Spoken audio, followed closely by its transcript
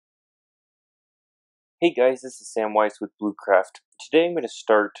Hey guys, this is Sam Weiss with Bluecraft. Today I'm going to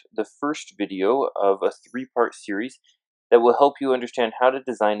start the first video of a three-part series that will help you understand how to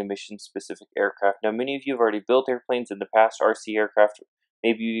design a mission-specific aircraft. Now, many of you have already built airplanes in the past, RC aircraft,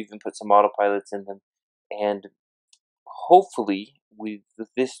 maybe you even put some autopilots in them, and hopefully with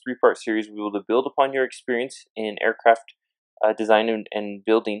this three-part series we will be able to build upon your experience in aircraft design and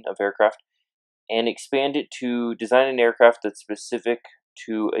building of aircraft and expand it to design an aircraft that's specific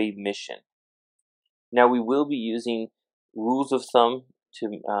to a mission. Now we will be using rules of thumb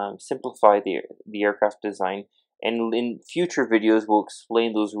to simplify the aircraft design, and in future videos we'll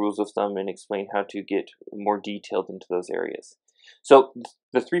explain those rules of thumb and explain how to get more detailed into those areas. So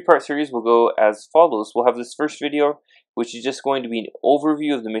the three-part series will go as follows. We'll have this first video, which is just going to be an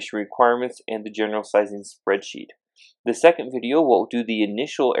overview of the mission requirements and the general sizing spreadsheet. The second video will do the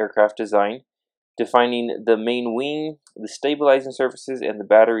initial aircraft design, defining the main wing, the stabilizing surfaces, and the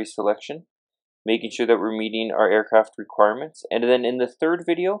battery selection, making sure that we're meeting our aircraft requirements. And then in the third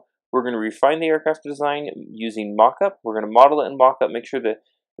video, we're going to refine the aircraft design using MachUp. We're going to model it in MachUp, make sure the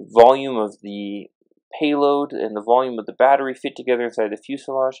volume of the payload and the volume of the battery fit together inside the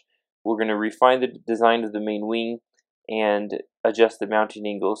fuselage. We're going to refine the design of the main wing and adjust the mounting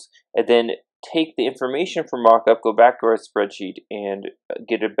angles, and then take the information from MachUp, go back to our spreadsheet, and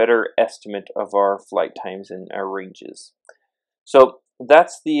get a better estimate of our flight times and our ranges. So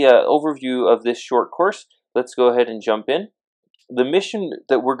that's the overview of this short course. Let's go ahead and jump in. The mission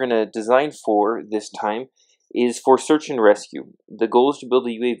that we're going to design for this time is for search and rescue. The goal is to build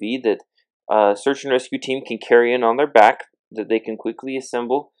a UAV that a search and rescue team can carry in on their back, that they can quickly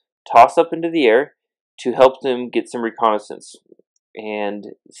assemble, toss up into the air to help them get some reconnaissance and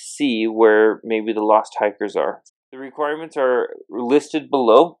see where maybe the lost hikers are. The requirements are listed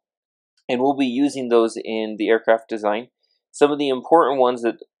below, and we'll be using those in the aircraft design. Some of the important ones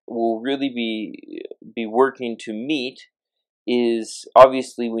that we'll really be working to meet is,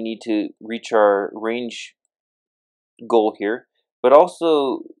 obviously we need to reach our range goal here, but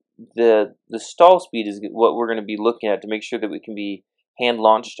also the stall speed is what we're going to be looking at to make sure that we can be hand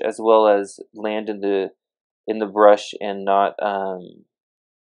launched as well as land in the brush and not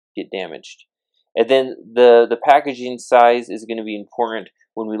get damaged. And then the packaging size is going to be important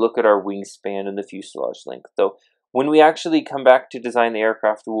when we look at our wingspan and the fuselage length. So when we actually come back to design the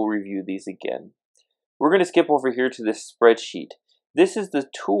aircraft, we'll review these again. We're going to skip over here to this spreadsheet. This is the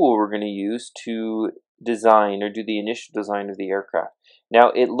tool we're going to use to design or do the initial design of the aircraft. Now,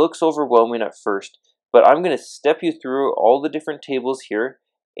 it looks overwhelming at first, but I'm going to step you through all the different tables here,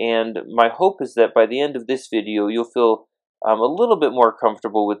 and my hope is that by the end of this video, you'll feel a little bit more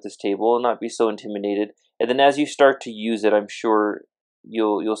comfortable with this table and not be so intimidated. And then as you start to use it, I'm sure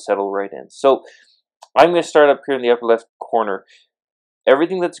you'll settle right in. So I'm going to start up here in the upper left corner.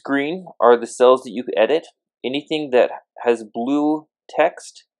 Everything that's green are the cells that you edit. Anything that has blue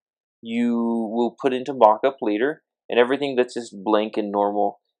text, you will put into MachUp later. And everything that's just blank and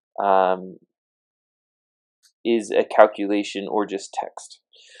normal is a calculation or just text.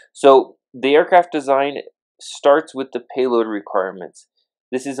 So the aircraft design starts with the payload requirements.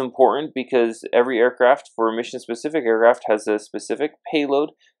 This is important because every aircraft, for a mission-specific aircraft, has a specific payload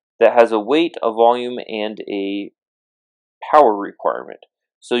that has a weight, a volume, and a power requirement.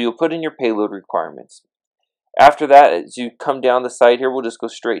 So you'll put in your payload requirements. After that, as you come down the side here, we'll just go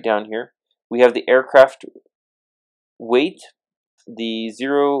straight down here. We have the aircraft weight, the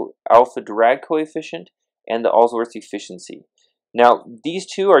 0 alpha drag coefficient, and the Allsworth efficiency. Now, these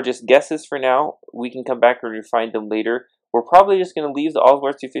two are just guesses for now. We can come back and refine them later. We're probably just going to leave the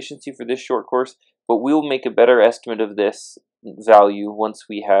Allsworth efficiency for this short course, but we'll make a better estimate of this value once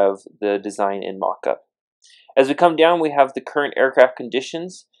we have the design in MachUp. As we come down, we have the current aircraft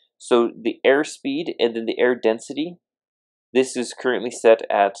conditions, so the airspeed and then the air density. This is currently set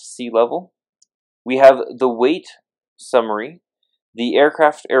at sea level. We have the weight summary, the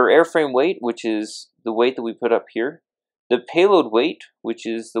aircraft or airframe weight, which is the weight that we put up here, the payload weight, which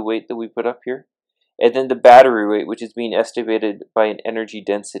is the weight that we put up here, and then the battery weight, which is being estimated by an energy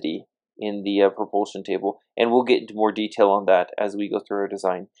density in the propulsion table, and we'll get into more detail on that as we go through our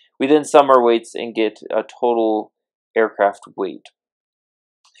design. We then sum our weights and get a total aircraft weight.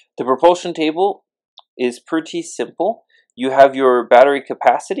 The propulsion table is pretty simple. You have your battery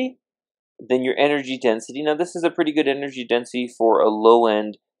capacity, then your energy density. Now this is a pretty good energy density for a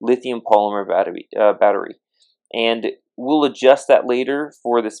low-end lithium polymer battery, and we'll adjust that later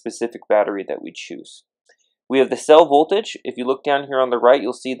for the specific battery that we choose. We have the cell voltage. If you look down here on the right,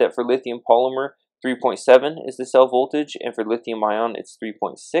 you'll see that for lithium polymer, 3.7 is the cell voltage, and for lithium ion, it's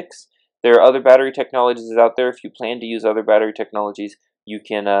 3.6. There are other battery technologies out there. If you plan to use other battery technologies, you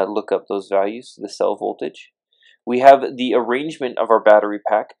can look up those values, the cell voltage. We have the arrangement of our battery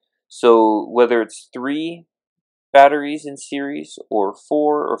pack. So whether it's 3 batteries in series or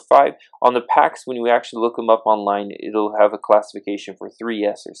 4 or 5, on the packs when you actually look them up online, it'll have a classification for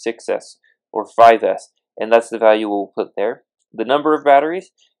 3S or 6S or 5S, and that's the value we'll put there. The number of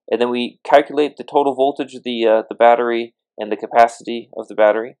batteries, and then we calculate the total voltage of the battery and the capacity of the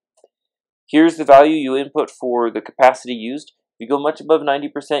battery. Here's the value you input for the capacity used. If you go much above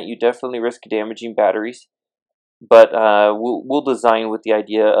 90%, you definitely risk damaging batteries. But we'll design with the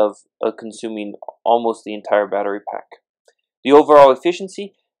idea of consuming almost the entire battery pack. The overall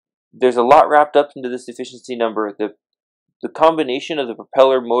efficiency, there's a lot wrapped up into this efficiency number. The combination of the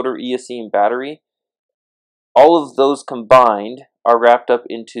propeller, motor, ESC, and battery, all of those combined are wrapped up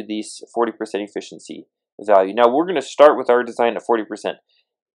into this 40% efficiency value. Now we're going to start with our design at 40%.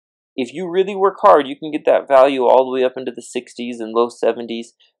 If you really work hard, you can get that value all the way up into the 60s and low 70s,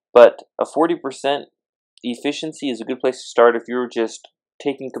 but a 40% efficiency is a good place to start if you're just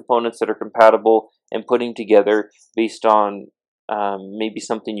taking components that are compatible and putting together based on maybe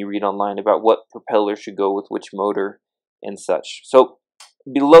something you read online about what propeller should go with which motor and such. So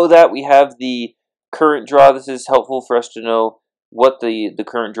below that we have the current draw. This is helpful for us to know what the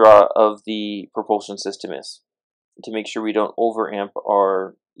current draw of the propulsion system is to make sure we don't overamp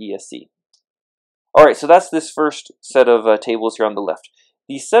our ESC. Alright, so that's this first set of tables here on the left.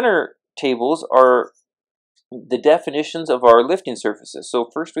 The center tables are the definitions of our lifting surfaces. So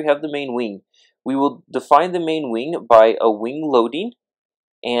first we have the main wing. We will define the main wing by a wing loading,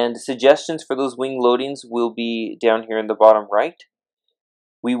 and suggestions for those wing loadings will be down here in the bottom right.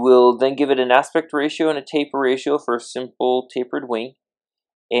 We will then give it an aspect ratio and a taper ratio for a simple tapered wing,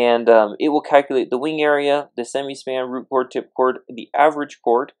 and it will calculate the wing area, the semi-span, root chord, tip chord, the average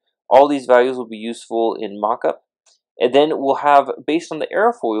chord. All these values will be useful in MachUp. And then we'll have, based on the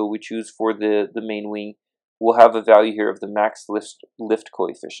airfoil we choose for the main wing, we'll have a value here of the max lift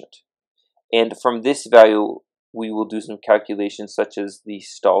coefficient. And from this value, we will do some calculations such as the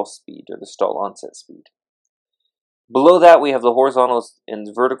stall speed or the stall onset speed. Below that, we have the horizontal and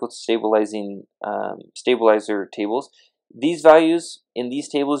vertical stabilizer tables. These values in these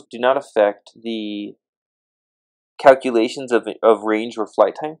tables do not affect the calculations of range or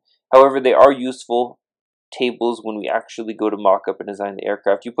flight time. However, they are useful tables when we actually go to mock-up and design the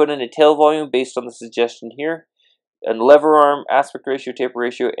aircraft. You put in a tail volume based on the suggestion here, and lever arm, aspect ratio, taper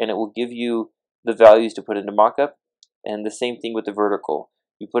ratio, and it will give you the values to put into mock-up. And the same thing with the vertical.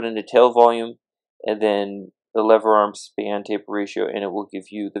 You put in a tail volume, and then the lever arm, span, taper ratio, and it will give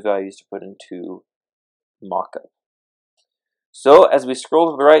you the values to put into mock-up. So as we scroll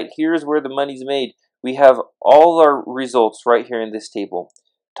to the right, here's where the money's made. We have all our results right here in this table.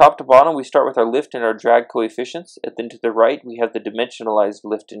 Top to bottom, we start with our lift and our drag coefficients, and then to the right, we have the dimensionalized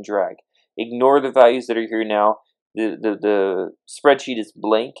lift and drag. Ignore the values that are here now. The spreadsheet is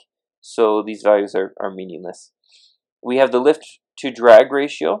blank, so these values are meaningless. We have the lift to drag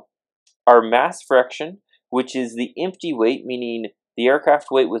ratio, our mass fraction, which is the empty weight, meaning the aircraft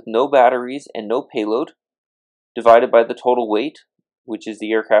weight with no batteries and no payload, divided by the total weight, which is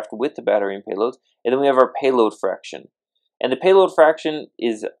the aircraft with the battery and payload. And then we have our payload fraction. And the payload fraction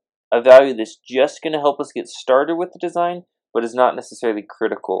is a value that's just going to help us get started with the design, but is not necessarily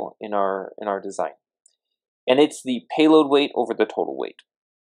critical in our design. And it's the payload weight over the total weight.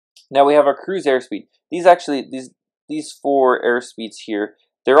 Now we have our cruise airspeed. These 4 airspeeds here,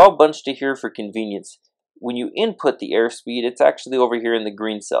 they're all bunched to here for convenience. When you input the airspeed, it's actually over here in the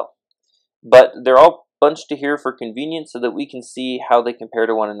green cell. But they're all bunched to here for convenience so that we can see how they compare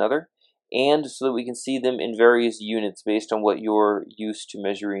to one another, and so that we can see them in various units based on what you're used to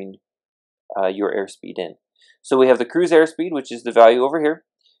measuring your airspeed in. So we have the cruise airspeed, which is the value over here,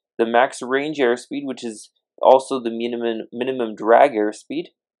 the max range airspeed, which is also the minimum drag airspeed,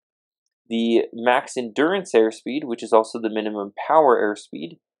 the max endurance airspeed, which is also the minimum power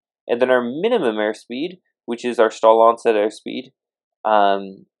airspeed, and then our minimum airspeed, which is our stall onset airspeed,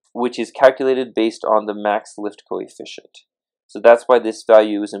 which is calculated based on the max lift coefficient. So that's why this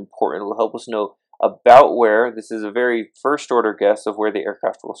value is important. It will help us know about where, this is a very first order guess of where the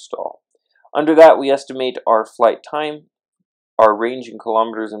aircraft will stall. Under that, we estimate our flight time, our range in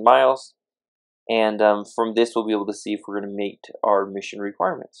kilometers and miles, and from this we'll be able to see if we're going to meet our mission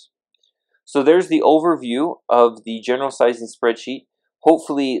requirements. So there's the overview of the general sizing spreadsheet.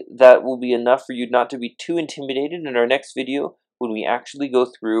 Hopefully that will be enough for you not to be too intimidated in our next video when we actually go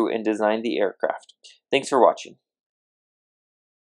through and design the aircraft. Thanks for watching.